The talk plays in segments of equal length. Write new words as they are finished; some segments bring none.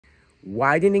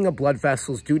Widening of blood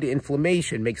vessels due to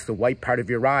inflammation makes the white part of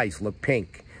your eyes look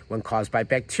pink. When caused by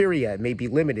bacteria, it may be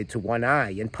limited to one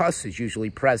eye, and pus is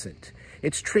usually present.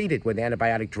 It's treated with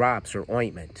antibiotic drops or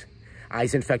ointment.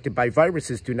 Eyes infected by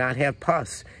viruses do not have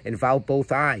pus, involve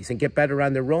both eyes, and get better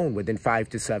on their own within 5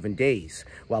 to 7 days,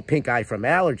 while pink eye from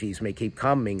allergies may keep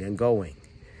coming and going.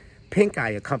 Pink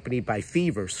eye accompanied by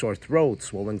fever, sore throat,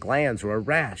 swollen glands, or a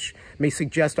rash may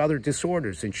suggest other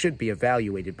disorders and should be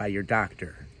evaluated by your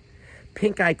doctor.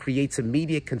 Pink eye creates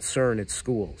immediate concern at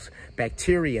schools.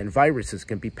 Bacteria and viruses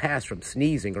can be passed from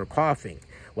sneezing or coughing,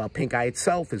 while pink eye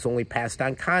itself is only passed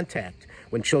on contact,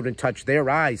 when children touch their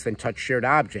eyes, then touch shared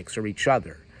objects or each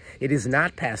other. It is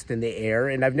not passed in the air,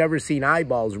 and I've never seen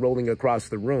eyeballs rolling across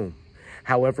the room.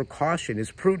 However, caution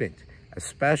is prudent,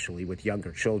 especially with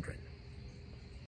younger children.